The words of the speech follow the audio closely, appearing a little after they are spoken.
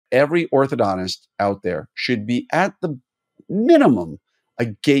every orthodontist out there should be at the minimum a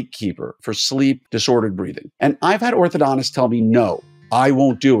gatekeeper for sleep disordered breathing. And I've had orthodontists tell me, no, I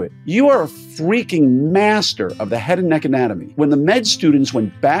won't do it. You are a freaking master of the head and neck anatomy. When the med students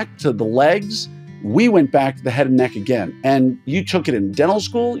went back to the legs, we went back to the head and neck again. And you took it in dental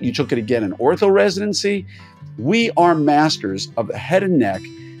school, you took it again in ortho residency. We are masters of the head and neck.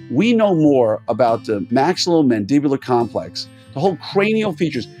 We know more about the maxillomandibular complex, the whole cranial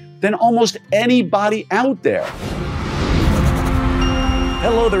features, than almost anybody out there.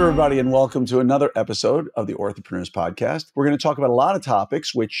 Hello there, everybody, and welcome to another episode of the Orthopreneurs podcast. We're going to talk about a lot of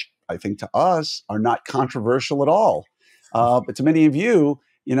topics, which I think to us are not controversial at all. But to many of you,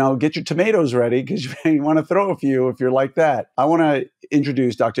 get your tomatoes ready because you want to throw a few if you're like that. I want to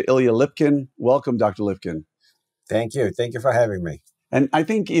introduce Dr. Ilya Lipkin. Welcome, Dr. Lipkin. Thank you. Thank you for having me. And I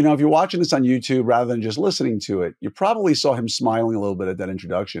think, if you're watching this on YouTube rather than just listening to it, you probably saw him smiling a little bit at that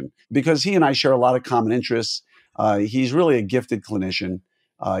introduction because he and I share a lot of common interests. He's really a gifted clinician.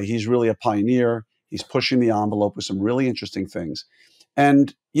 He's really a pioneer. He's pushing the envelope with some really interesting things.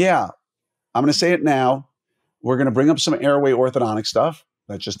 And yeah, I'm going to say it now. We're going to bring up some airway orthodontic stuff.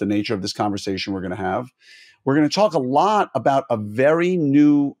 That's just the nature of this conversation we're going to have. We're going to talk a lot about a very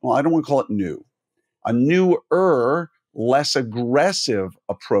new, well, I don't want to call it new, a newer, less aggressive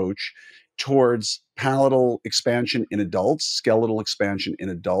approach towards palatal expansion in adults, skeletal expansion in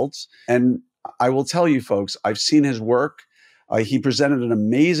adults. And I will tell you, folks, I've seen his work. He presented an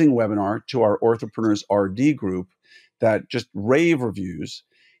amazing webinar to our Orthopreneurs RD group that just rave reviews.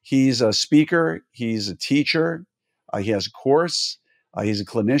 He's a speaker. He's a teacher. He has a course. He's a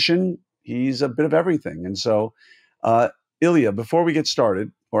clinician. He's a bit of everything. And so, Ilya, before we get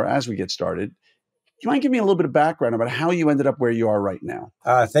started, or as we get started, you mind give me a little bit of background about how you ended up where you are right now?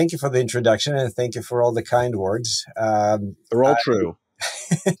 Thank you for the introduction, and thank you for all the kind words. They're all true.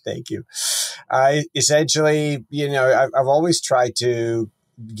 Thank you. I essentially, I've always tried to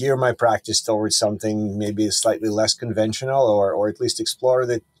gear my practice towards something maybe slightly less conventional, or at least explore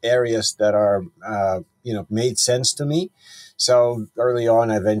the areas that are, made sense to me. So early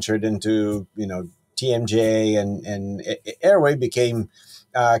on, I ventured into, TMJ and airway became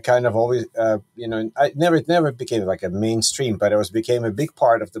kind of always, it never became like a mainstream, but it became a big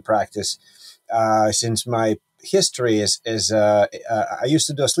part of the practice since my history is I used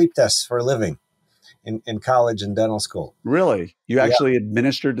to do a sleep test for a living in college and dental school. Really? You actually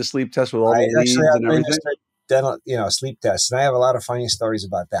administered the sleep test with all the leads and everything? Dental, sleep tests. And I have a lot of funny stories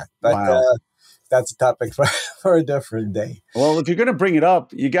about that. But wow. That's a topic for a different day. Well, if you're going to bring it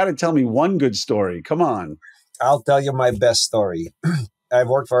up, you got to tell me one good story. Come on. I'll tell you my best story. I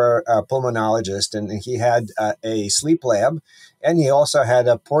worked for a pulmonologist, and he had a sleep lab, and he also had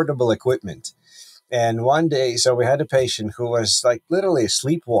a portable equipment. And one day, so we had a patient who was like literally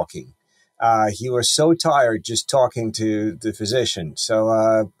sleepwalking. He was so tired just talking to the physician.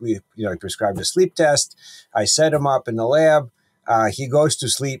 So we prescribed a sleep test. I set him up in the lab. He goes to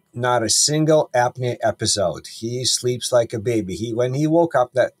sleep, not a single apnea episode. He sleeps like a baby. When he woke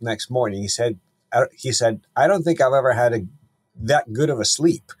up that next morning, he said, I don't think I've ever had that good of a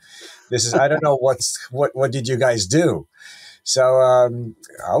sleep. I don't know what did you guys do? So,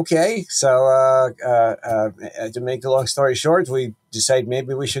 okay. So, to make the long story short, we decided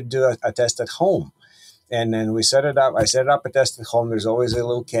maybe we should do a test at home. And then we set it up. I set up a test at home. There's always a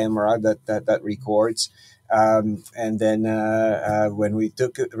little camera that records. And then when we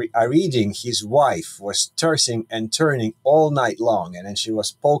took a reading, his wife was tossing and turning all night long. And then she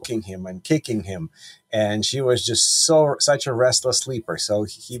was poking him and kicking him. And she was just such a restless sleeper. So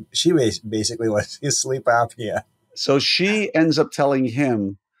she basically was his sleep apnea. So she ends up telling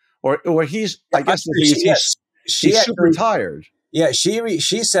him, or he's, I guess the thing is he's super tired. Yeah,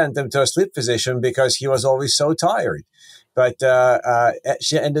 she sent him to a sleep physician because he was always so tired. But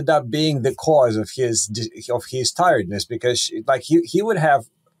she ended up being the cause of his tiredness because he would have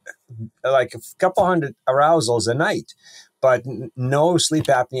like a couple hundred arousals a night, but no sleep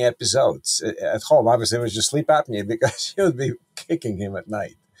apnea episodes at home. Obviously, it was just sleep apnea because she would be kicking him at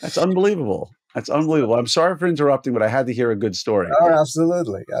night. That's unbelievable. That's unbelievable. I'm sorry for interrupting, but I had to hear a good story. Oh,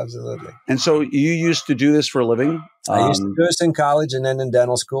 absolutely. Absolutely. And so you used to do this for a living? I used to do this in college and then in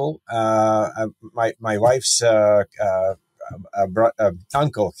dental school. My wife's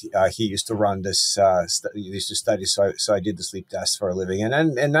uncle, he used to run this, he used to study. So I did the sleep test for a living.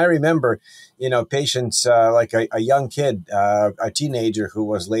 And I remember, patients like a young kid, a teenager who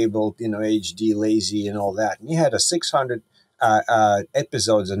was labeled, ADHD, lazy and all that. And he had a 600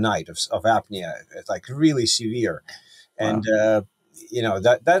 episodes a night of apnea. It's like really severe. And, wow.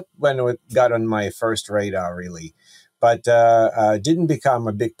 that when it got on my first radar, really. but didn't become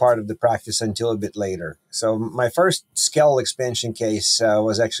a big part of the practice until a bit later. So my first scale expansion case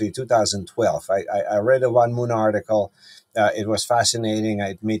was actually 2012. I read a Van Moon article. It was fascinating.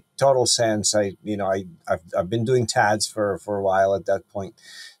 It made total sense. I've been doing TADS for a while at that point.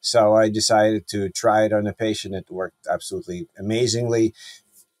 So I decided to try it on a patient. It worked absolutely amazingly.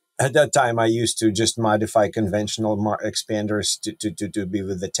 At that time, I used to just modify conventional expanders to be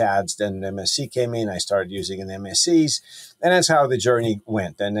with the TADs. Then MSC came in. I started using an MSCs, and that's how the journey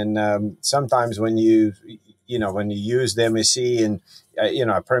went. And then sometimes when you use the MSC,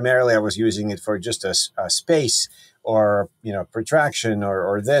 and primarily I was using it for just a space or protraction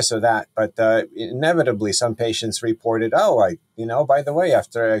or this or that. But inevitably, some patients reported, by the way,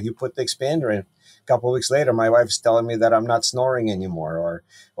 after you put the expander in, a couple of weeks later, my wife's telling me that I'm not snoring anymore,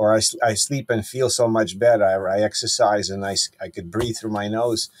 or I sleep and feel so much better. I exercise and I could breathe through my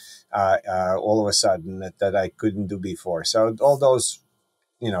nose all of a sudden that I couldn't do before. So all those,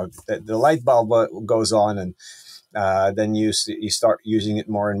 the light bulb goes on, and then you start using it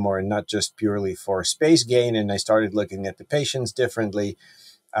more and more, and not just purely for space gain. And I started looking at the patients differently.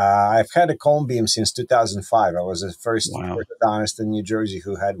 I've had a cone beam since 2005. I was the first orthodontist in New Jersey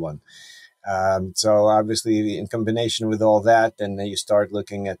who had one. So obviously, in combination with all that, then you start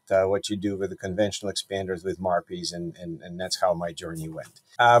looking at what you do with the conventional expanders with MARPIs, and that's how my journey went.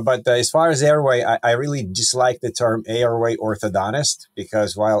 But as far as airway, I really dislike the term airway orthodontist,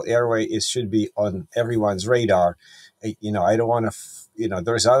 because while airway should be on everyone's radar, I don't want to,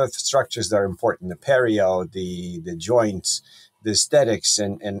 there's other structures that are important, the perio, the joints, the aesthetics,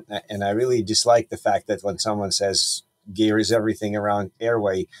 and I really dislike the fact that when someone says gear is everything around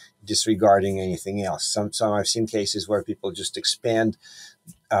airway, disregarding anything else. Some I've seen cases where people just expand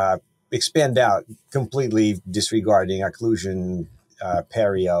out, completely disregarding occlusion,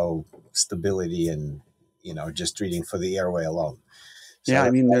 perio, stability, and just treating for the airway alone. So yeah,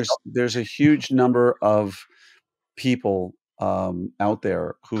 I mean, there's a huge number of people out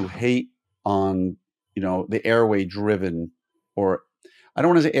there who hate on the airway driven, or I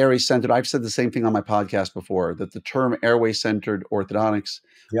don't want to say airway centered. I've said the same thing on my podcast before, that the term airway centered orthodontics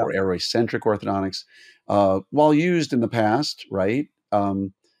or airway centric orthodontics, while used in the past, right?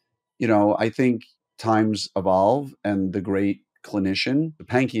 I think times evolve, and the great clinician, the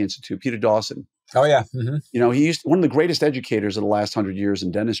Pankey Institute, Peter Dawson. Oh yeah. Mm-hmm. He one of the greatest educators of the last 100 years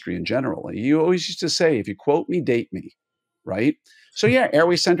in dentistry in general. He always used to say, if you quote me, date me, right? So yeah,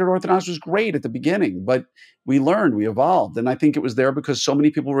 airway-centered orthodontics was great at the beginning, but we learned, we evolved. And I think it was there because so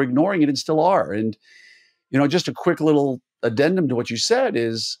many people were ignoring it and still are. And, just a quick little addendum to what you said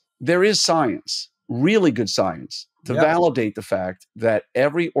is there is science, really good science, to validate the fact that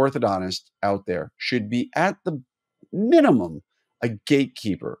every orthodontist out there should be at the minimum a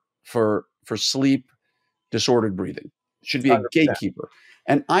gatekeeper for sleep disordered breathing. Should be a 100%. gatekeeper.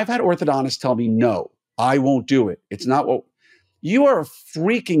 And I've had orthodontists tell me, no, I won't do it. It's not what you are, a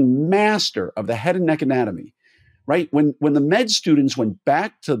freaking master of the head and neck anatomy, right? When the med students went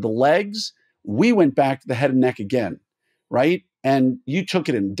back to the legs, we went back to the head and neck again, right? And you took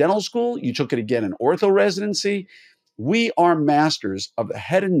it in dental school, you took it again in ortho residency. We are masters of the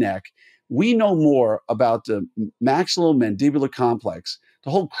head and neck. We know more about the maxillomandibular complex, the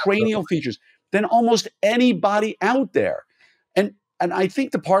whole cranial features, than almost anybody out there. And I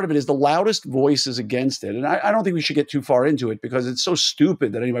think the part of it is the loudest voices against it. And I don't think we should get too far into it because it's so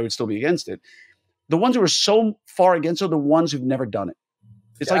stupid that anybody would still be against it. The ones who are so far against it are the ones who've never done it.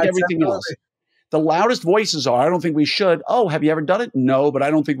 It's like everything else. The loudest voices are, I don't think we should. Oh, have you ever done it? No, but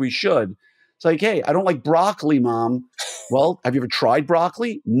I don't think we should. It's like, hey, I don't like broccoli, Mom. Well, have you ever tried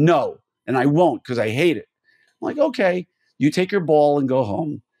broccoli? No. And I won't because I hate it. I'm like, okay, you take your ball and go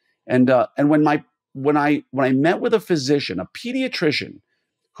home. And when I met with a physician, a pediatrician,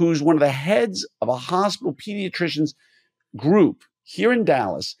 who's one of the heads of a hospital pediatricians group here in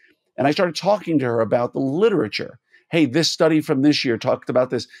Dallas, and I started talking to her about the literature. Hey, this study from this year talked about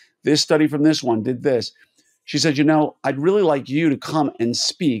this. This study from this one did this. She said, I'd really like you to come and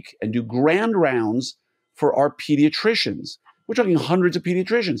speak and do grand rounds for our pediatricians. We're talking hundreds of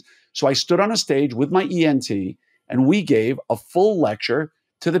pediatricians. So I stood on a stage with my ENT, and we gave a full lecture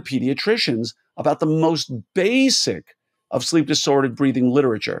to the pediatricians about the most basic of sleep disordered breathing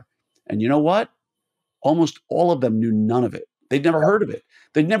literature. And you know what? Almost all of them knew none of it. They'd never heard of it.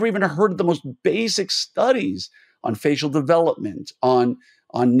 They'd never even heard of the most basic studies on facial development, on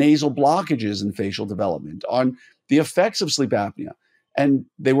nasal blockages and facial development, on the effects of sleep apnea. And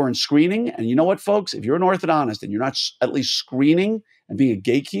they weren't screening. And you know what, folks? If you're an orthodontist and you're not at least screening and being a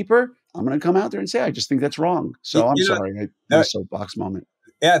gatekeeper, I'm going to come out there and say, I just think that's wrong. So I'm sorry. My soapbox moment.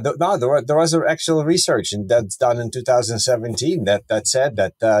 Yeah, no, there was actual research that's done in 2017 that said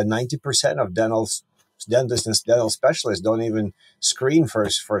that 90% of dentists and dental specialists don't even screen for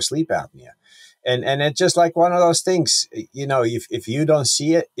sleep apnea. And it's just like one of those things, if you don't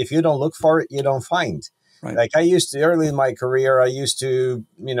see it, if you don't look for it, you don't find. Right. Like I used to, early in my career, I used to,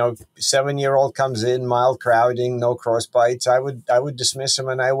 7-year-old comes in, mild crowding, no cross bites. I would dismiss him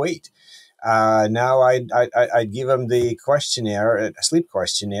and I wait. Now I'd give them the questionnaire, a sleep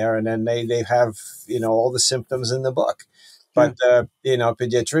questionnaire, and then they have, all the symptoms in the book. But,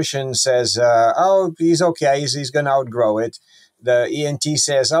 pediatrician says, oh, he's okay. He's going to outgrow it. The ENT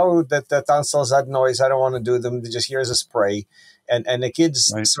says, oh, the tonsils had noise. I don't want to do them. Just here's a spray. And the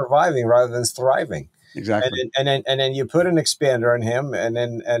kid's surviving rather than thriving. Exactly. And then you put an expander on him, and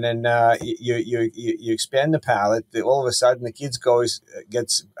then you expand the palate. All of a sudden, the kid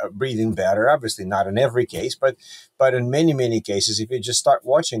gets breathing better. Obviously, not in every case, but in many cases, if you just start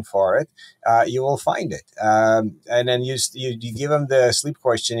watching for it, you will find it. And then you give them the sleep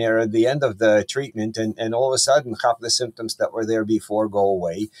questionnaire at the end of the treatment, and all of a sudden, half the symptoms that were there before go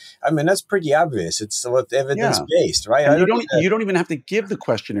away. I mean, that's pretty obvious. It's evidence based, right? And you don't even have to give the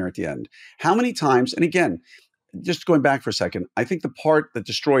questionnaire at the end. How many times? And again, just going back for a second, I think the part that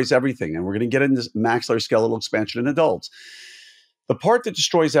destroys everything, and we're going to get into maxillary skeletal expansion in adults, the part that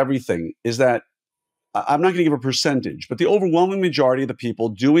destroys everything is that I'm not going to give a percentage, but the overwhelming majority of the people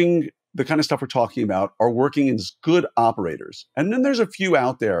doing the kind of stuff we're talking about are working as good operators. And then there's a few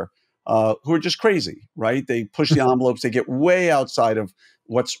out there who are just crazy, right? They push the envelopes, they get way outside of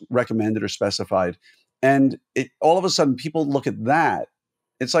what's recommended or specified. And all of a sudden, people look at that.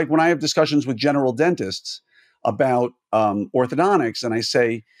 It's like when I have discussions with general dentists about orthodontics, and I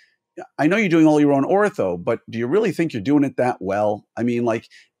say, I know you're doing all your own ortho, but do you really think you're doing it that well? I mean, like,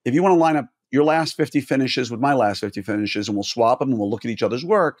 if you want to line up your last 50 finishes with my last 50 finishes, and we'll swap them and we'll look at each other's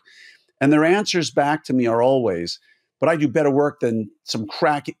work, and their answers back to me are always, but I do better work than some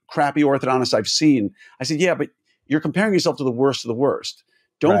crappy orthodontists I've seen. I said, yeah, but you're comparing yourself to the worst of the worst.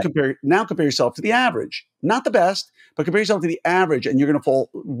 Don't compare yourself to the average, not the best, but compare yourself to the average, and you're going to fall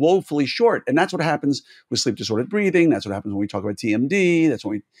woefully short. And that's what happens with sleep disordered breathing. That's what happens when we talk about TMD. That's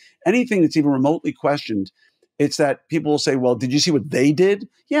when anything that's even remotely questioned. It's that people will say, well, did you see what they did?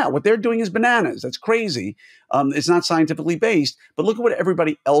 Yeah, what they're doing is bananas. That's crazy. It's not scientifically based, but look at what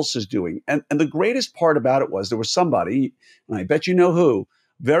everybody else is doing. And the greatest part about it was there was somebody, and I bet you know who,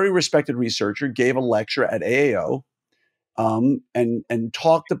 very respected researcher, gave a lecture at AAO, and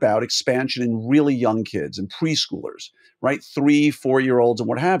talked about expansion in really young kids and preschoolers, right? 3, 4-year-olds and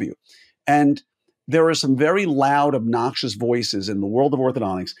what have you. And there are some very loud, obnoxious voices in the world of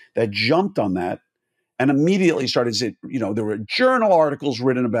orthodontics that jumped on that and immediately started to say, there were journal articles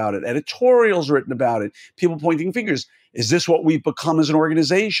written about it, editorials written about it, people pointing fingers. Is this what we've become as an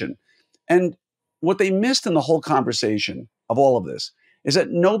organization? And what they missed in the whole conversation of all of this is that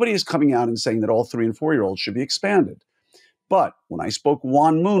nobody is coming out and saying that all 3 and 4-year-olds should be expanded. But when I spoke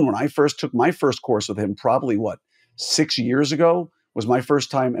Juan Moon, when I first took my first course with him, probably 6 years ago was my first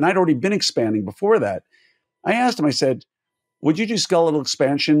time, and I'd already been expanding before that. I asked him, I said, would you do skeletal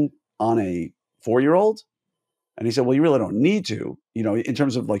expansion on a 4-year-old? And he said, well, you really don't need to, in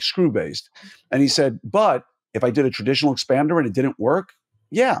terms of like screw-based. And he said, but if I did a traditional expander and it didn't work,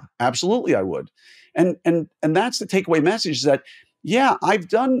 yeah, absolutely I would. And that's the takeaway message, is that, yeah, I've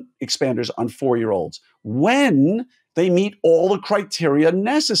done expanders on 4-year-olds when they meet all the criteria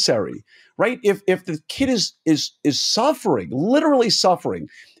necessary, right? If the kid is suffering, literally suffering,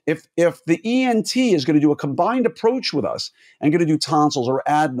 if the ENT is going to do a combined approach with us and going to do tonsils or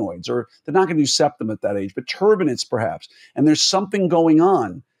adenoids, or they're not going to do septum at that age, but turbinates perhaps, and there's something going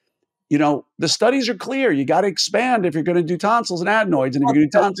on, the studies are clear. You got to expand if you're going to do tonsils and adenoids, and if you're going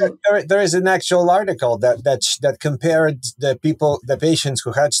to do tonsils. There is an actual article that compared the patients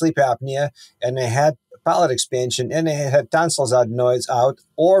who had sleep apnea and they had palate expansion and they had tonsils, adenoids out,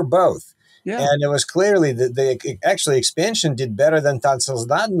 or both. Yeah. And it was clearly that the actually expansion did better than tonsils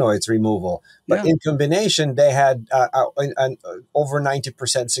and adenoids removal. But in combination, they had an over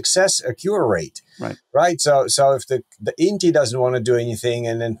 90% success cure rate. Right. So if the ENT doesn't want to do anything,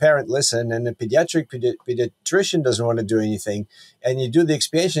 and then parent listen, and the pediatrician doesn't want to do anything, and you do the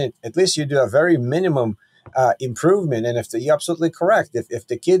expansion, at least you do a very minimum improvement. And you're absolutely correct. If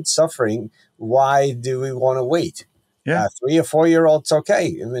the kid's suffering, why do we want to wait? Yeah, 3 or 4-year-olds,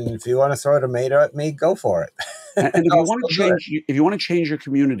 okay. I mean, if you want to throw a tomato at me, go for it. And if you want to change your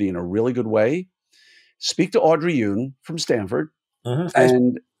community in a really good way, speak to Audrey Yoon from Stanford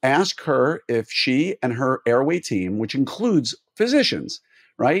and ask her if she and her airway team, which includes physicians,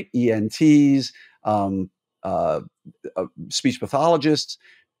 right, ENTs, speech pathologists,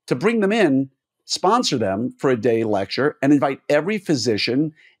 to bring them in, sponsor them for a day lecture, and invite every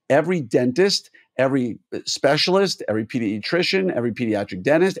physician, every dentist, every specialist, every pediatrician, every pediatric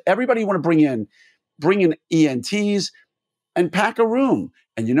dentist, everybody you want to bring in ENTs, and pack a room.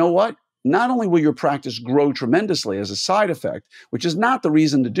 And you know what? Not only will your practice grow tremendously as a side effect, which is not the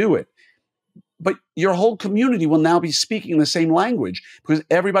reason to do it, but your whole community will now be speaking the same language because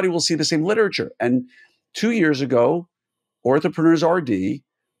everybody will see the same literature. And 2 years ago, Orthopreneurs RD,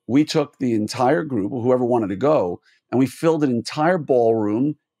 we took the entire group, whoever wanted to go, and we filled an entire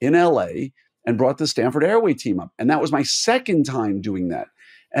ballroom in LA and brought the Stanford Airway team up. And that was my second time doing that.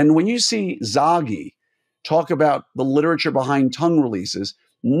 And when you see Zaghi talk about the literature behind tongue releases,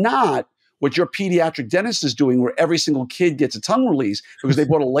 not what your pediatric dentist is doing where every single kid gets a tongue release because they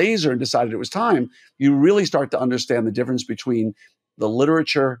bought a laser and decided it was time, you really start to understand the difference between the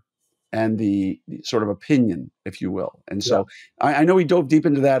literature and the sort of opinion, if you will. And so I know we dove deep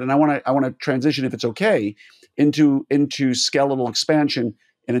into that, and I want to transition, if it's okay, into skeletal expansion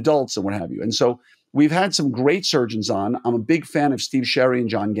in adults and what have you. And so we've had some great surgeons on. I'm a big fan of Steve Sherry and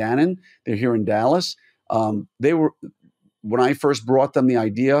John Gannon. They're here in Dallas. They were, when I first brought them the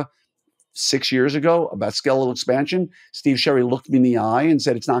idea 6 years ago about skeletal expansion, Steve Sherry looked me in the eye and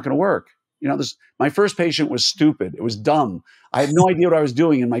said, "It's not going to work." You know, my first patient was stupid. It was dumb. I had no idea what I was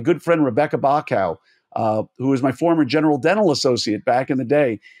doing. And my good friend, Rebecca Bacow, who was my former general dental associate back in the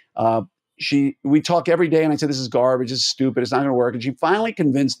day, we talk every day, and I said, "This is garbage. It's stupid. It's not going to work." And she finally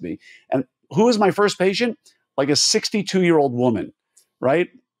convinced me. And who was my first patient? Like a 62-year-old woman, right?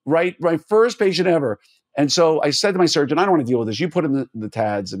 My first patient ever. And so I said to my surgeon, "I don't want to deal with this. You put in the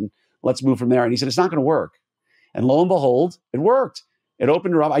TADs and let's move from there." And he said, "It's not going to work." And lo and behold, it worked. It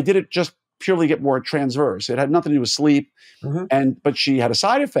opened her up. I did it just purely to get more transverse. It had nothing to do with sleep. But she had a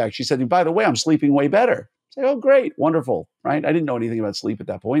side effect. She said, "By the way, I'm sleeping way better." I say, "Oh, great. Wonderful." Right. I didn't know anything about sleep at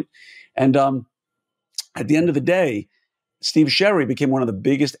that point. And at the end of the day, Steve Sherry became one of the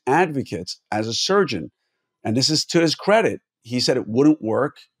biggest advocates as a surgeon. And this is to his credit. He said it wouldn't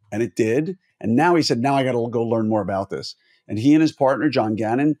work, and it did. And now he said, "Now I got to go learn more about this." And he and his partner, John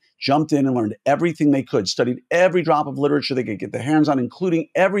Gannon, jumped in and learned everything they could, studied every drop of literature they could get their hands on, including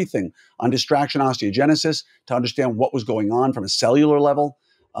everything on distraction osteogenesis to understand what was going on from a cellular level.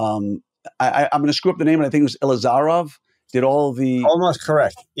 I'm going to screw up the name, and I think it was Ilizarov did all the... Almost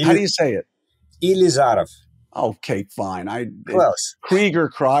correct. How do you say it? Ilizarov. Okay, fine. Close. Krieger,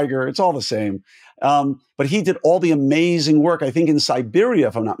 it's all the same. But he did all the amazing work, I think in Siberia,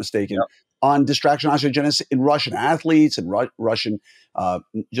 if I'm not mistaken, on distraction osteogenesis in Russian athletes and Russian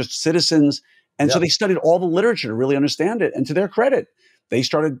just citizens. And so they studied all the literature to really understand it. And to their credit, they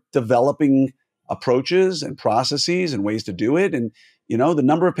started developing approaches and processes and ways to do it. And, you know, the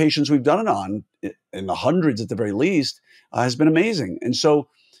number of patients we've done it on, in the hundreds at the very least, has been amazing. And so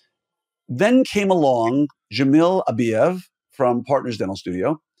then came along Jamil Abiev from Partners Dental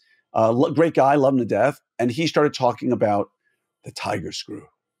Studio. Great guy, love him to death. And he started talking about the tiger screw,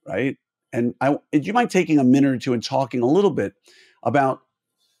 right? And do you mind taking a minute or two and talking a little bit about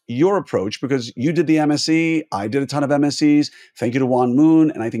your approach? Because you did the MSc, I did a ton of MScs. Thank you to Juan Moon.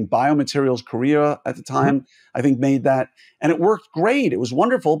 And I think Biomaterials Korea at the time, I think made that. And it worked great. It was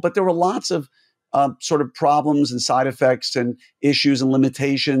wonderful. But there were lots of sort of problems and side effects and issues and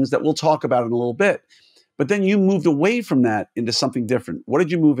limitations that we'll talk about in a little bit. But then you moved away from that into something different. What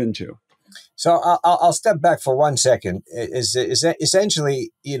did you move into? So I'll step back for 1 second. Is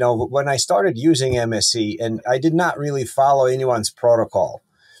essentially, you know, when I started using MSc, and I did not really follow anyone's protocol.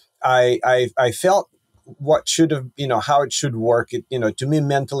 I felt what should have, you know, how it should work. It, you know, to me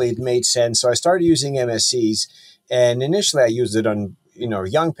mentally it made sense. So I started using MSCs, and initially I used it on, you know,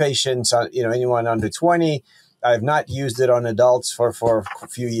 young patients, you know, anyone under 20. I've not used it on adults for a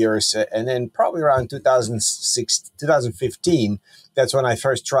few years. And then probably around 2015, that's when I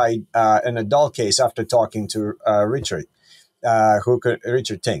first tried an adult case after talking to Richard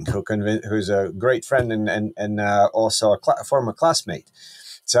Ting, who's a great friend and also a former classmate.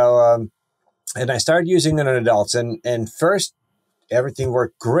 So, and I started using it on adults, and first everything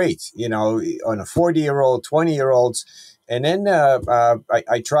worked great, you know, on a 40-year-old, 20-year-olds. And then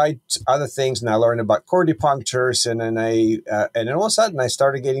I tried other things, and I learned about cordipunctures, and then all of a sudden I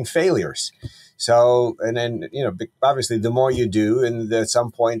started getting failures. So, and then, you know, obviously the more you do, and at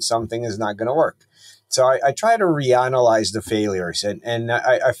some point something is not going to work. So I try to reanalyze the failures, and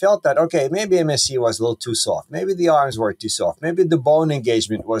I felt that, okay, maybe MSc was a little too soft. Maybe the arms were too soft. Maybe the bone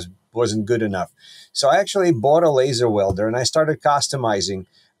engagement wasn't good enough. So I actually bought a laser welder, and I started customizing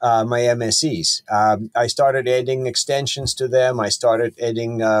my MSCs. I started adding extensions to them. I started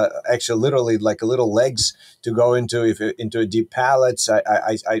adding actually literally like a little legs to go into a deep palates.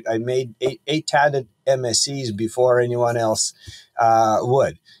 I made eight tatted MSCs before anyone else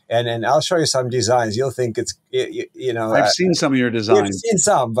would. And then I'll show you some designs. You'll think it's, I've seen some of your you've designs. seen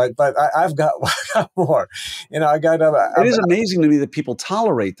some, but I've got more. I got. It is amazing to me that people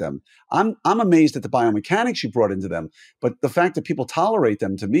tolerate them. I'm amazed at the biomechanics you brought into them, but the fact that people tolerate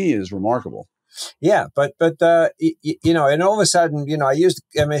them to me is remarkable. Yeah, but and all of a sudden, I used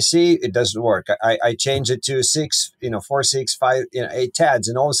MSC, it doesn't work. I change it to 6, 4, 6, 5, 8 TADs,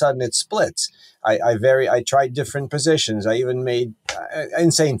 and all of a sudden it splits. I tried different positions. I even made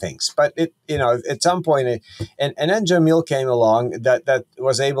insane things. But at some point, and then Jamil came along that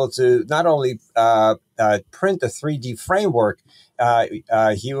was able to not only print a 3D framework,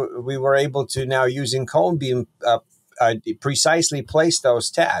 we were able to now using cone beam precisely place those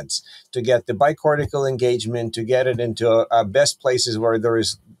TADs to get the bicortical engagement, to get it into best places where there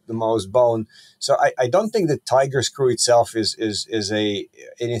is the most bone. So I don't think the tiger screw itself is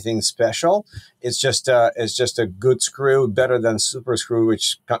anything special. It's just a good screw, better than super screw,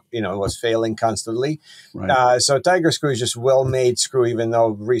 which was failing constantly. Right. So tiger screw is just well-made screw, even though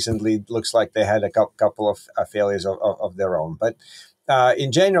recently it looks like they had a couple of failures of their own. But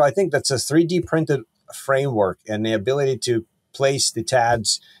in general, I think that's a 3D printed framework and the ability to place the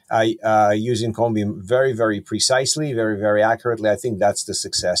TADs using cone beam very, very precisely, very, very accurately. I think that's the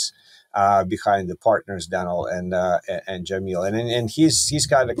success behind the partners, Daniel and Jamil, and he's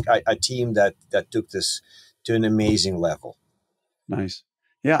got a team that took this to an amazing level. Nice.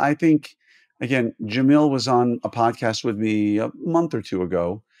 Yeah, I think again, Jamil was on a podcast with me a month or two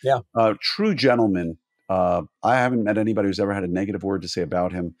ago. Yeah, true gentleman. I haven't met anybody who's ever had a negative word to say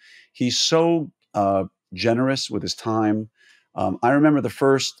about him. He's so generous with his time. I remember the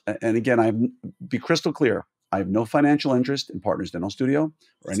first, and again, be crystal clear. I have no financial interest in Partners Dental Studio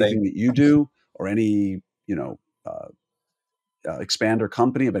or anything that you do or any, expander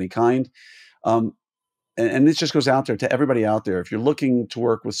company of any kind. And this just goes out there to everybody out there. If you're looking to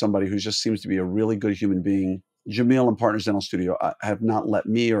work with somebody who just seems to be a really good human being, Jamil and Partners Dental Studio have not let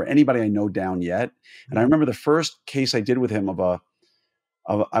me or anybody I know down yet. And I remember the first case I did with him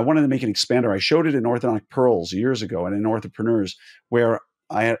I wanted to make an expander. I showed it in Orthodontic Pearls years ago and in Orthopreneurs, where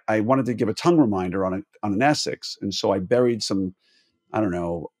I wanted to give a tongue reminder on an Essex. And so I buried some, I don't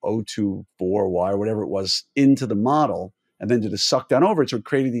know, O24Y or whatever it was into the model and then did a suck down over it. So it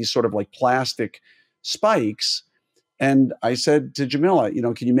created these sort of like plastic spikes. And I said to Jamila,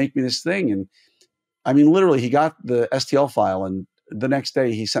 can you make me this thing? And I mean, literally, he got the STL file and the next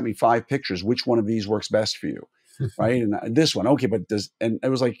day he sent me 5 pictures. Which one of these works best for you? Right. And this one. Okay. And it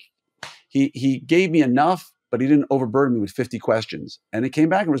was like, he gave me enough, but he didn't overburden me with 50 questions. And it came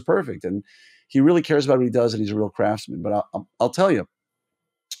back and was perfect. And he really cares about what he does. And he's a real craftsman. But I'll tell you,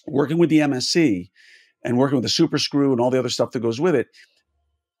 working with the MSC and working with the super screw and all the other stuff that goes with it,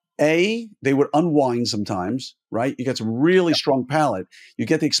 they would unwind sometimes, right? You get some really strong palate. You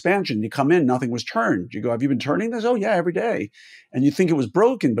get the expansion. You come in, nothing was turned. You go, have you been turning this? Oh, yeah, every day. And you think it was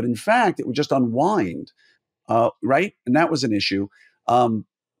broken, but in fact, it would just unwind, right? And that was an issue. On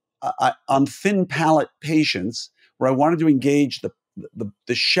thin palate patients, where I wanted to engage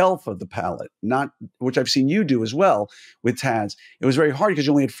the shelf of the palate, not which I've seen you do as well with TADs. It was very hard because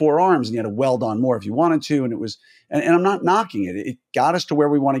you only had 4 arms and you had to weld on more if you wanted to. And it was, and I'm not knocking it. It got us to where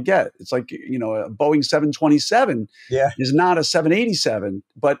we want to get. It's like, a Boeing 727 is not a 787,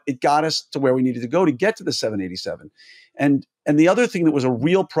 but it got us to where we needed to go to get to the 787. And the other thing that was a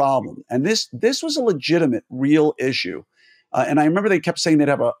real problem, and this was a legitimate, real issue. And I remember they kept saying they'd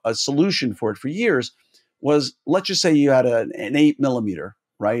have a solution for it for years, was let's just say you had an 8 millimeter,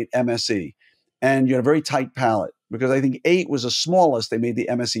 right, MSE, and you had a very tight palate, because I think 8 was the smallest. They made the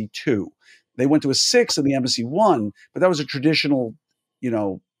MSE 2. They went to a 6 in the MSE 1, but that was a traditional,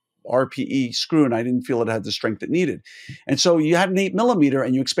 RPE screw, and I didn't feel it had the strength it needed. And so you had an 8 millimeter,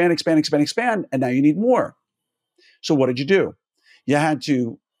 and you expand, and now you need more. So what did you do? You had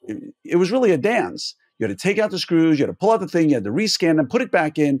to, it was really a dance. You had to take out the screws, you had to pull out the thing, you had to rescan them, put it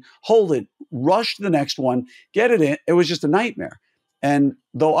back in, hold it, rush to the next one, get it in. It was just a nightmare. And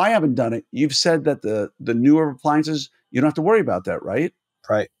though I haven't done it, you've said that the newer appliances, you don't have to worry about that, right?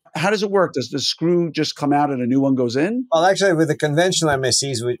 Right. How does it work? Does the screw just come out and a new one goes in? Well, actually, with the conventional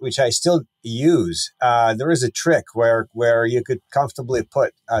MSCs, which I still use, there is a trick where you could comfortably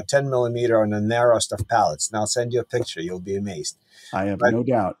put a 10 millimeter on the narrowest of pallets. And I'll send you a picture. You'll be amazed. I have no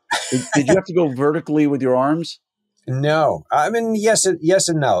doubt. Did you have to go vertically with your arms? No, I mean yes and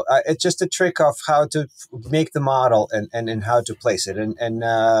no. It's just a trick of how to make the model and how to place it, and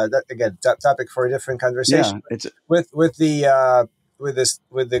that again topic for a different Yeah, conversation. it's With the with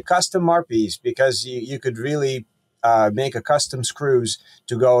the custom marpies, because you could really make a custom screws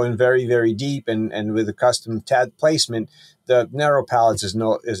to go in very deep, and with a custom tab placement, the narrow pallets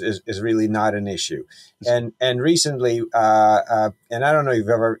is really not an issue. it's And recently, and I don't know if you've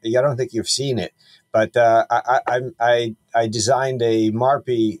ever, I don't think you've seen it, but I designed a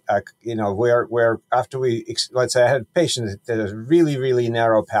marpy, where after let's say I had a patient that has really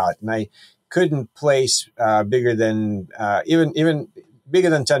narrow palate, and I couldn't place bigger than even bigger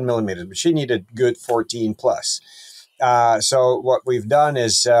than 10 millimeters, but she needed good 14 plus. So what we've done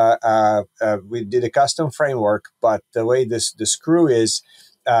is we did a custom framework, but the way the screw is,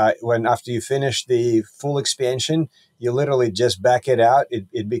 when after you finish the full expansion, you literally just back it out.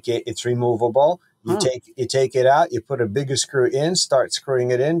 It's removable. huh. You take it out, you put a bigger screw in, start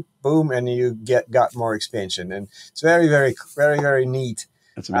screwing it in, boom, and you got more expansion. And it's very neat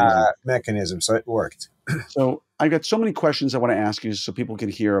That's amazing. mechanism. So it worked. So I got so many questions I want to ask you so people can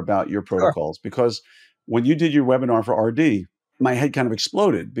hear about your Sure. protocols, because when you did your webinar for RD, my head kind of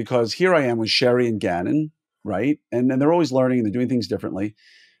exploded, because here I am with Sherry and Gannon, right? And they're always learning and they're doing things differently.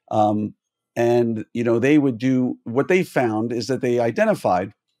 Um, and they would do what they found is that they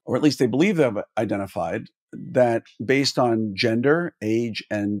identified, or at least they believe they've identified, that based on gender, age,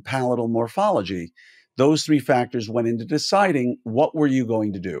 and palatal morphology, those three factors went into deciding what were you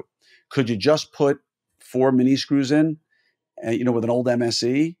going to do. Could you just put 4 mini screws in, with an old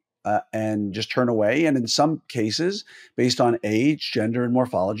MSE, and just turn away? And in some cases, based on age, gender, and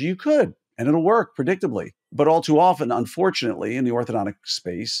morphology, you could, and it'll work predictably. But all too often, unfortunately, in the orthodontic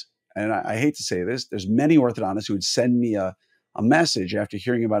space, and I hate to say this, there's many orthodontists who would send me a message after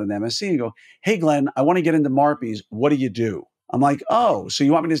hearing about an MSE and go, "Hey, Glenn, I want to get into Marpies. What do you do?" I'm like, "Oh, so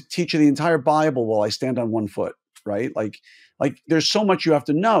you want me to teach you the entire Bible while I stand on one foot?" Right? Like there's so much you have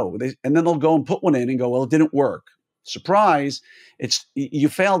to know. And then they'll go and put one in and go, "Well, it didn't work." Surprise, you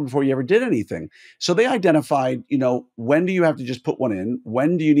failed before you ever did anything. So they identified, when do you have to just put one in?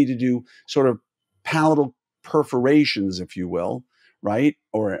 When do you need to do sort of palatal perforations, if you will, right?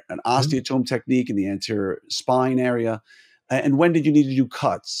 Or an Mhm. osteotome technique in the anterior spine area. And when did you need to do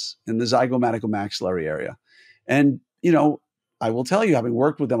cuts in the zygomaticomaxillary area? And, I will tell you, having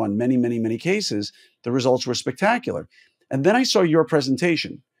worked with them on many cases, the results were spectacular. And then I saw your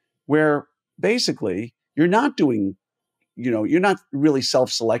presentation where basically you're not doing, you're not really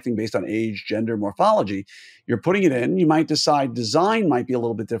self-selecting based on age, gender, morphology. You're putting it in. You might decide design might be a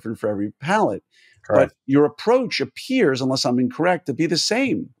little bit different for every palate, but Correct. your approach appears, unless I'm incorrect, to be the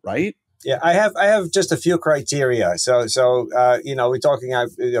same, right? Yeah, I have just a few criteria. We're talking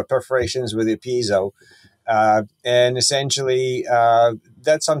perforations with the piezo, and essentially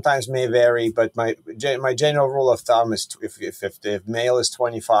that sometimes may vary. But my general rule of thumb is if the male is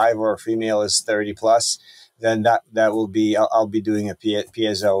 25 or female is 30 plus, then that will be I'll be doing a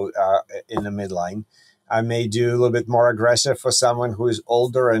piezo in the midline. I may do a little bit more aggressive for someone who is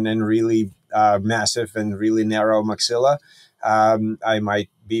older and then really massive and really narrow maxilla. I might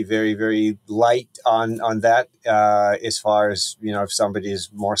be very light on that as far as if somebody is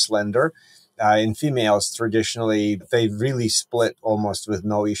more slender. In females, traditionally they really split almost with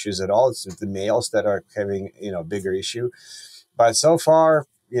no issues at all. It's the males that are having bigger issue. But so far,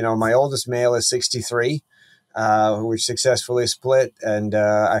 my oldest male is 63, who successfully split, and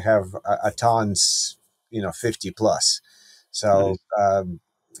I have a tons 50 plus. So, Nice.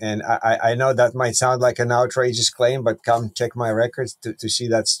 and I know that might sound like an outrageous claim, but come check my records to see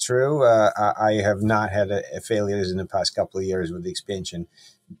that's true. I have not had a failures in the past couple of years with the expansion.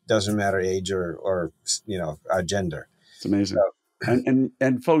 Doesn't matter age or gender. It's amazing. So,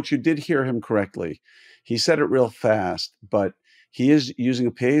 And folks, you did hear him correctly. He said it real fast, but he is using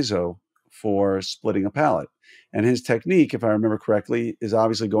a piezo for splitting a palate. And his technique, if I remember correctly, is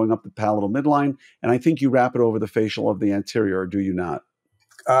obviously going up the palatal midline. And I think you wrap it over the facial of the anterior, or do you not?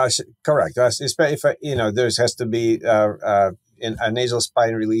 correct. If there has to be in a nasal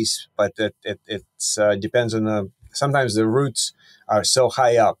spine release, but it's depends on the. Sometimes the roots are so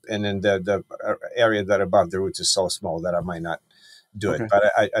high up, and then the area that above the roots is so small that I might not do it. Okay.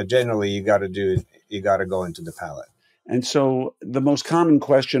 But I generally you got to go into the palate. And so the most common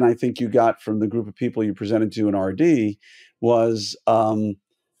question I think you got from the group of people you presented to in RD was,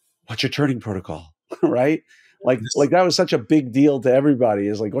 what's your turning protocol? Right? Like that was such a big deal to everybody,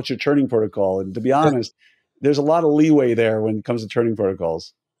 is like, what's your turning protocol? And to be honest, there's a lot of leeway there when it comes to turning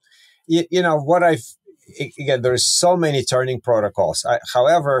protocols. What again, there's so many turning protocols.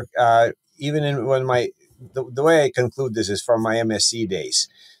 However, even when the way I conclude this is from my MSc days.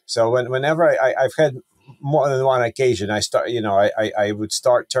 So whenever I've had more than one occasion, I would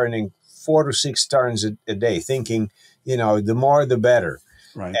start turning 4 to 6 turns a day, thinking, the more the better.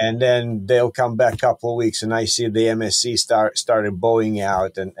 Right. And then they'll come back a couple of weeks, and I see the MSc started bowing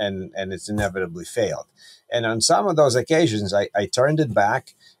out, and it's inevitably failed. And on some of those occasions, I turned it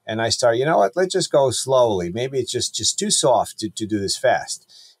back, and I started, let's just go slowly. Maybe it's just too soft to do this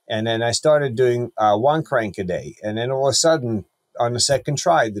fast. And then I started doing 1 crank a day. And then all of a sudden, on the second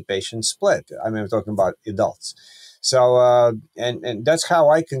try, the patient split. I mean, I'm talking about adults. So, and that's how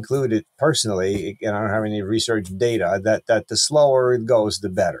I concluded personally, and I don't have any research data, that the slower it goes, the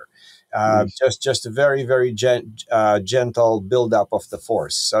better. Nice. Just a very, very gentle buildup of the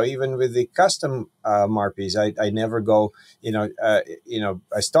force. So even with the custom Marpies, I never go,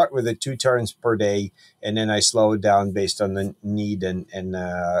 I start with the 2 turns per day, and then I slow it down based on the need and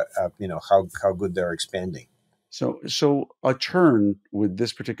how good they're expanding. So a turn with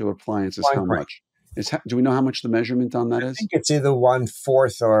this particular appliance is how much? Do we know how much the measurement on that is? I think it's either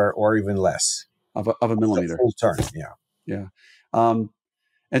 1/4 or even less of a millimeter. Full turn, yeah. Yeah.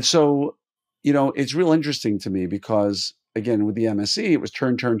 And so, it's real interesting to me because, again, with the MSc, it was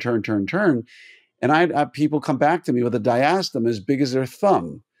turn, turn, turn, turn, turn. And I'd have people come back to me with a diastema as big as their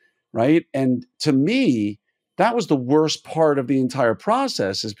thumb, right? And to me, that was the worst part of the entire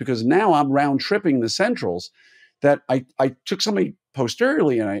process, is because now I'm round tripping the centrals that I took somebody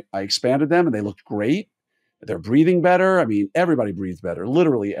posteriorly and I expanded them, and they looked great. They're breathing better. I mean, everybody breathed better.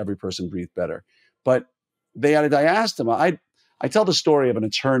 Literally every person breathed better. But they had a diastema. I tell the story of an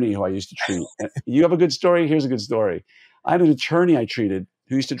attorney who I used to treat. You have a good story? Here's a good story. I had an attorney I treated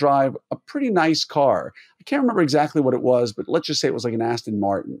who used to drive a pretty nice car. I can't remember exactly what it was, but let's just say it was like an Aston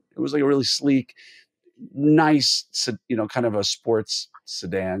Martin. It was like a really sleek, nice, kind of a sports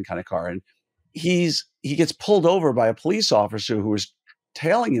sedan kind of car. And he gets pulled over by a police officer who was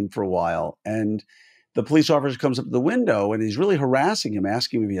tailing him for a while. And the police officer comes up to the window and he's really harassing him,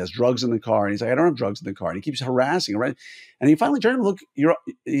 asking him if he has drugs in the car. And he's like, I don't have drugs in the car. And he keeps harassing him, right? And he finally turned to him, look,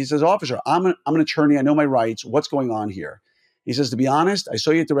 he says, officer, I'm an attorney. I know my rights. What's going on here? He says, to be honest, I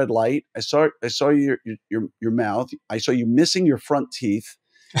saw you at the red light. I saw your mouth. I saw you missing your front teeth.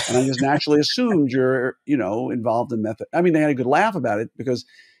 And I just naturally assumed you're, involved in meth. I mean, they had a good laugh about it because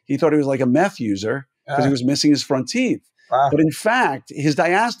he thought he was like a meth user because he was missing his front teeth. Wow. But in fact, his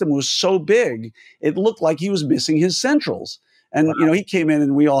diastema was so big, it looked like he was missing his centrals. And, he came in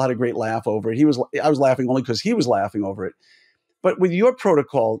and we all had a great laugh over it. I was laughing only because he was laughing over it. But with your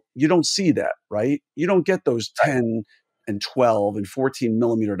protocol, you don't see that, right? You don't get those 10 and 12 and 14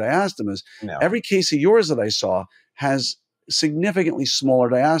 millimeter diastemas. No. Every case of yours that I saw has significantly smaller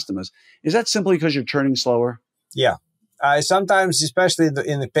diastemas. Is that simply because you're turning slower? Yeah. Sometimes, especially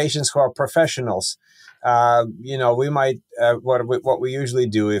in the patients who are professionals, we might, what we usually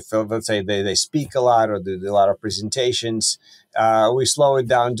do if, let's say, they speak a lot or do a lot of presentations, we slow it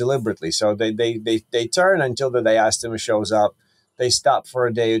down deliberately. So they turn until the diastema shows up. They stop for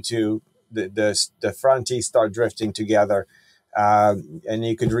a day or two. The front teeth start drifting together. And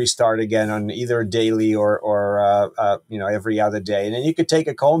you could restart again on either daily or every other day. And then you could take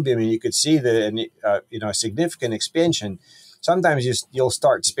a cone beam and you could see a significant expansion. Sometimes you'll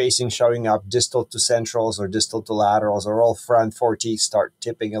start spacing showing up distal to centrals or distal to laterals, or all front 4 teeth start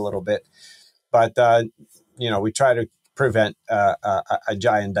tipping a little bit. But, we try to prevent a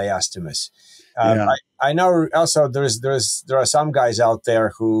giant diastemas. I know also there are some guys out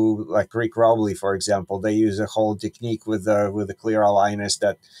there who, like Rick Robley, for example, they use a whole technique with the clear aligners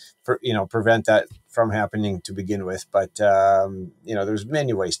that prevent that from happening to begin with. But there's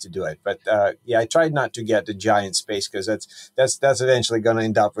many ways to do it. But I tried not to get the giant space because that's eventually going to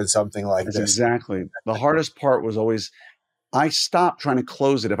end up with something like this. Exactly. The hardest part was always, I stopped trying to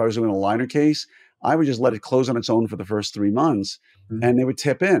close it. If I was doing a liner case, I would just let it close on its own for the first 3 months, and they would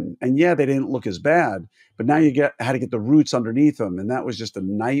tip in. And they didn't look as bad, but now you had to get the roots underneath them, and that was just a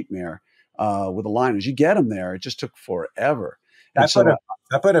nightmare with the liners. You get them there, it just took forever. I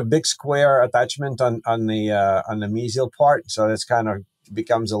put a big square attachment on the mesial part, so that's kind of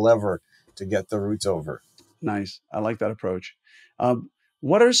becomes a lever to get the roots over. Nice, I like that approach.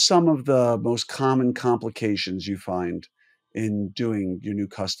 What are some of the most common complications you find in doing your new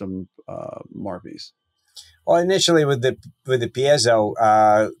custom Marpies? Well, initially with the piezo,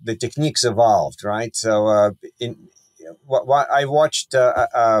 the techniques evolved, right? So I watched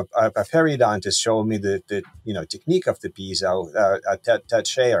a periodontist show me the technique of the piezo, Ted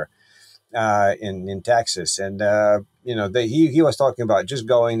Shayer, in Texas, and he was talking about just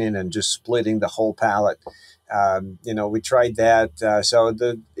going in and just splitting the whole palate. We tried that. So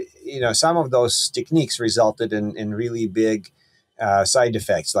some of those techniques resulted in really big side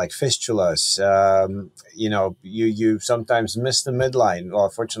effects like fistulas. You sometimes miss the midline. Well,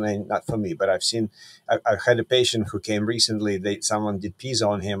 fortunately, not for me, but I've had a patient who came recently. Someone did P's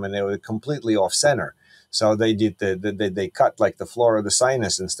on him, and they were completely off center. So they did they cut like the floor of the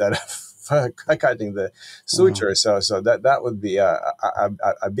sinus instead of cutting the suture. Wow. So that would be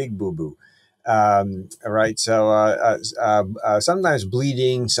a big boo boo. Right. So sometimes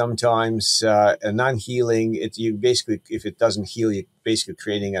bleeding, sometimes non-healing. You basically, if it doesn't heal, you're basically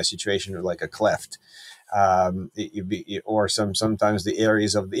creating a situation of like a cleft. Or sometimes the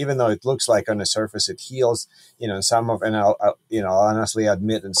areas of even though it looks like on the surface it heals, and I'll honestly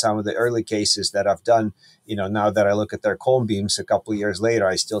admit in some of the early cases that I've done, now that I look at their cone beams a couple of years later,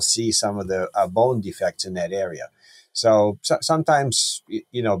 I still see some of the bone defects in that area. So sometimes,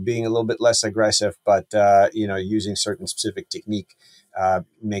 being a little bit less aggressive, but, using certain specific technique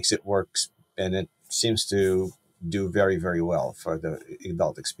makes it work. And it seems to do very, very well for the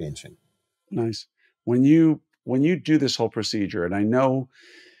adult expansion. Nice. When you do this whole procedure, and I know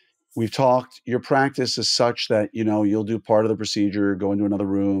we've talked, your practice is such that, you'll do part of the procedure, go into another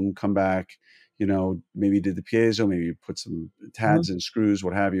room, come back, maybe you did the piezo, maybe you put some Mhm. tads and screws,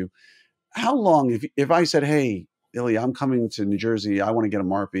 what have you. How long, if I said, hey, Ilya, I'm coming to New Jersey, I want to get a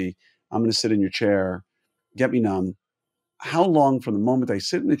Marpy, I'm going to sit in your chair, get me numb. How long from the moment I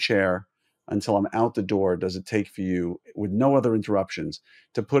sit in the chair until I'm out the door does it take for you, with no other interruptions,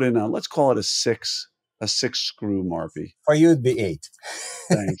 to put in let's call it a six screw Marpy? For you, it'd be 8.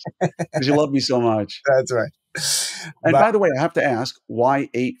 Thanks, because you love me so much. That's right. And But by the way, I have to ask, why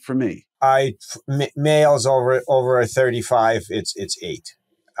 8 for me? males over 35, it's 8.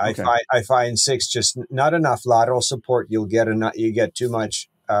 Okay. I find 6 just not enough lateral support. You get too much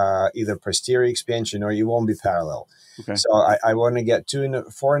either posterior expansion or you won't be parallel. Okay. So I want to get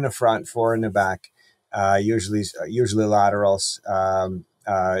 4 in the front, 4 in the back. Usually laterals.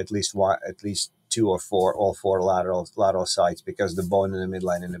 At least 2 or 4, all 4 lateral sides, because the bone in the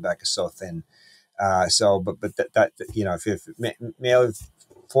midline and the back is so thin. But that if male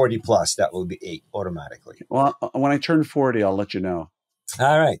 40 plus, that will be 8 automatically. Well, when I turn 40, I'll let you know.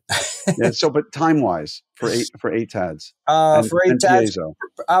 All right. Yeah. So, but time wise, for eight tads For 8 and tads, piezo.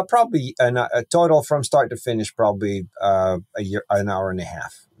 probably a total from start to finish, probably an hour and a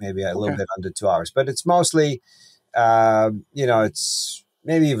half, maybe a little Okay. bit under 2 hours. But it's mostly, it's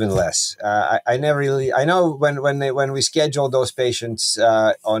maybe even less. I never really. I know when we schedule those patients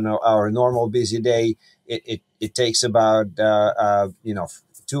on our normal busy day, it takes about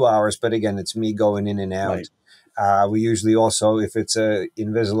 2 hours. But again, it's me going in and out. Right. We usually also, if it's a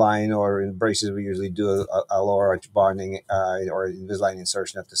Invisalign or in braces, we usually do a lower arch bonding or Invisalign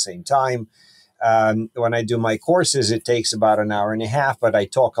insertion at the same time. When I do my courses, it takes about an hour and a half, but I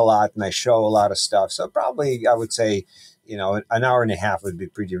talk a lot and I show a lot of stuff. So probably I would say, an hour and a half would be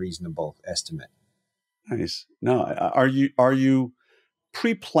pretty reasonable estimate. Nice. No, are you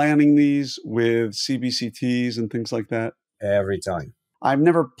pre-planning these with CBCTs and things like that? Every time. I've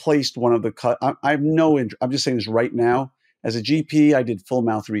never placed one of the cut. I have no interest. I'm just saying this right now. As a GP, I did full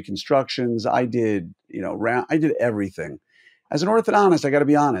mouth reconstructions. I did, I did everything. As an orthodontist, I got to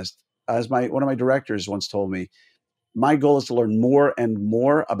be honest. As one of my directors once told me, my goal is to learn more and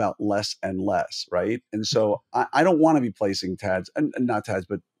more about less and less, right? And so I don't want to be placing tads, and not tads,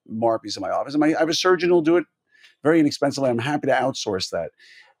 but Marpies in my office. I have a surgeon who'll do it very inexpensively. I'm happy to outsource that.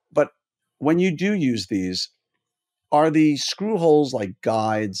 But when you do use these, are the screw holes like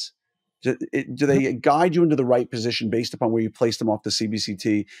guides? Do they guide you into the right position based upon where you place them off the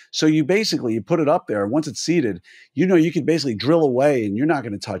CBCT? So you put it up there, and once it's seated, you can basically drill away, and you're not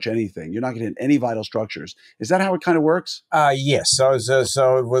going to touch anything. You're not going to hit any vital structures. Is that how it kind of works? Yes. So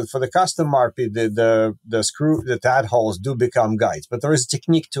for the custom Marpy, the tad holes do become guides, but there is a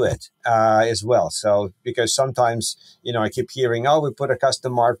technique to it as well. So because sometimes I keep hearing, oh, we put a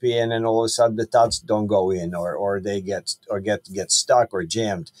custom Marpy in, and all of a sudden the tads don't go in, or they get stuck or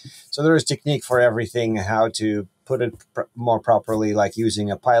jammed. So there is technique for everything, how to put it more properly, like using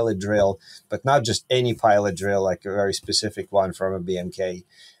a pilot drill, but not just any pilot drill, like a very specific one from a BMK.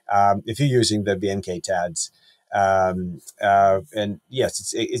 If you're using the BMK tads. And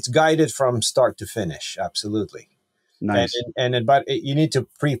yes, it's guided from start to finish. Absolutely. Nice. But you need to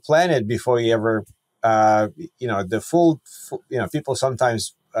pre-plan it before you ever, the full, people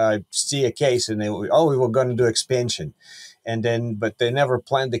sometimes see a case and they will, oh, we were going to do expansion. And then, but they never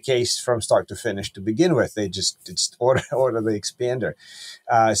planned the case from start to finish to begin with. They just order the expander.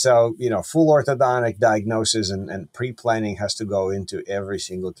 So, full orthodontic diagnosis and pre-planning has to go into every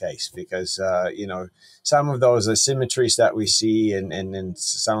single case because, some of those asymmetries that we see and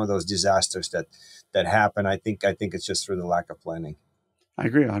some of those disasters that happen, I think it's just through the lack of planning. I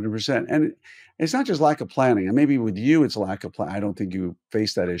agree 100%. And it's not just lack of planning. And maybe with you, it's lack of plan. I don't think you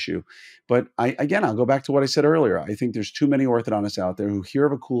face that issue. But I'll go back to what I said earlier. I think there's too many orthodontists out there who hear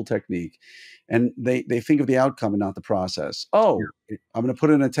of a cool technique and they think of the outcome and not the process. Oh, I'm going to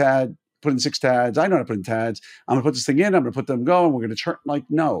put in a tad, put in 6 tads. I know how to put in tads. I'm going to put this thing in. I'm going to put them going. We're going to turn. Like,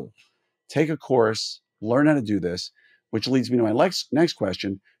 no, take a course, learn how to do this, which leads me to my next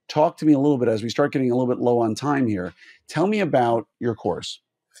question. Talk to me a little bit as we start getting a little bit low on time here. Tell me about your course.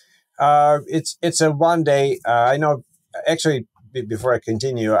 It's a 1 day. I know. Actually, before I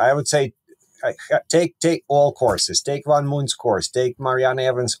continue, I would say take all courses. Take Van Moon's course. Take Marianne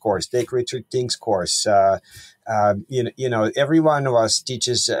Evans' course. Take Richard Tink's course. Every one of us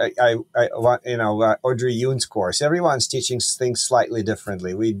teaches. Audrey Yoon's course. Everyone's teaching things slightly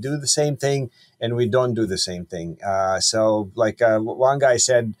differently. We do the same thing and we don't do the same thing. So, like one guy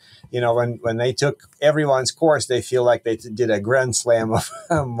said, when they took everyone's course, they feel like they did a grand slam of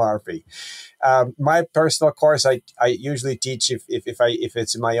Murphy. My personal course, I usually teach if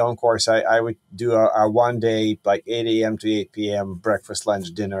it's my own course, I would do a 1 day, like 8 a.m. to 8 p.m. breakfast,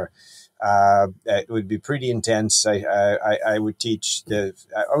 lunch, dinner. It would be pretty intense. I would teach I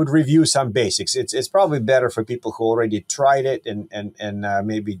would review some basics. It's probably better for people who already tried it and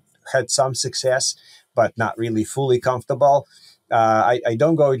maybe had some success, but not really fully comfortable. I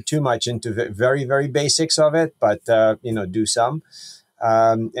don't go too much into very, very basics of it, but do some.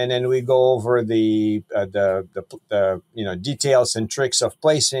 And then we go over the details and tricks of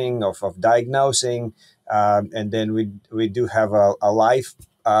placing, of diagnosing, and then we do have a live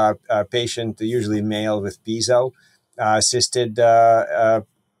patient, usually male with piezo assisted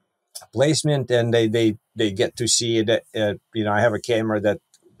placement, and they get to see it. I have a camera that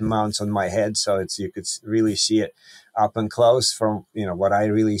mounts on my head, so you could really see it up and close from what I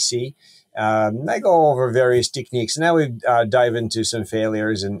really see. I go over various techniques. Now we dive into some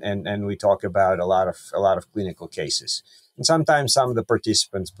failures and we talk about a lot of clinical cases. And sometimes some of the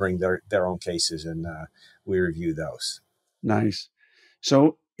participants bring their own cases and we review those. Nice.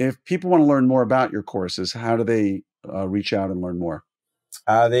 So if people want to learn more about your courses, how do they reach out and learn more?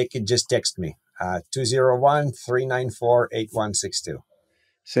 They could just text me, 201-394-8162.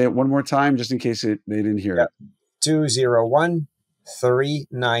 Say it one more time, just in case they didn't hear it.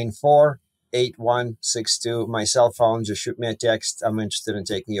 201-394-8162. My cell phone, just shoot me a text. I'm interested in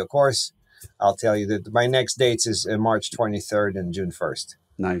taking your course. I'll tell you that my next dates is March 23rd and June 1st.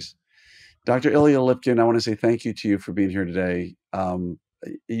 Nice. Dr. Ilya Lipkin, I want to say thank you to you for being here today.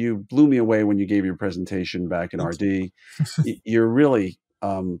 You blew me away when you gave your presentation back in RD. You're really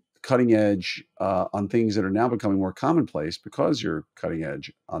cutting edge on things that are now becoming more commonplace because you're cutting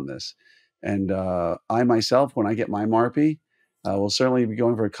edge on this. And I myself, when I get my MARPI, will certainly be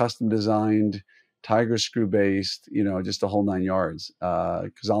going for a custom designed, tiger screw based, just the whole 9 yards,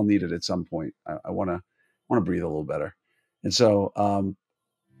 because I'll need it at some point. I want to breathe a little better. And so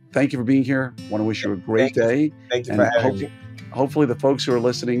thank you for being here. I want to wish you a great day. Thank you for having me. Hopefully the folks who are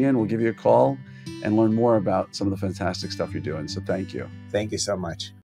listening in will give you a call and learn more about some of the fantastic stuff you're doing. So thank you. Thank you so much.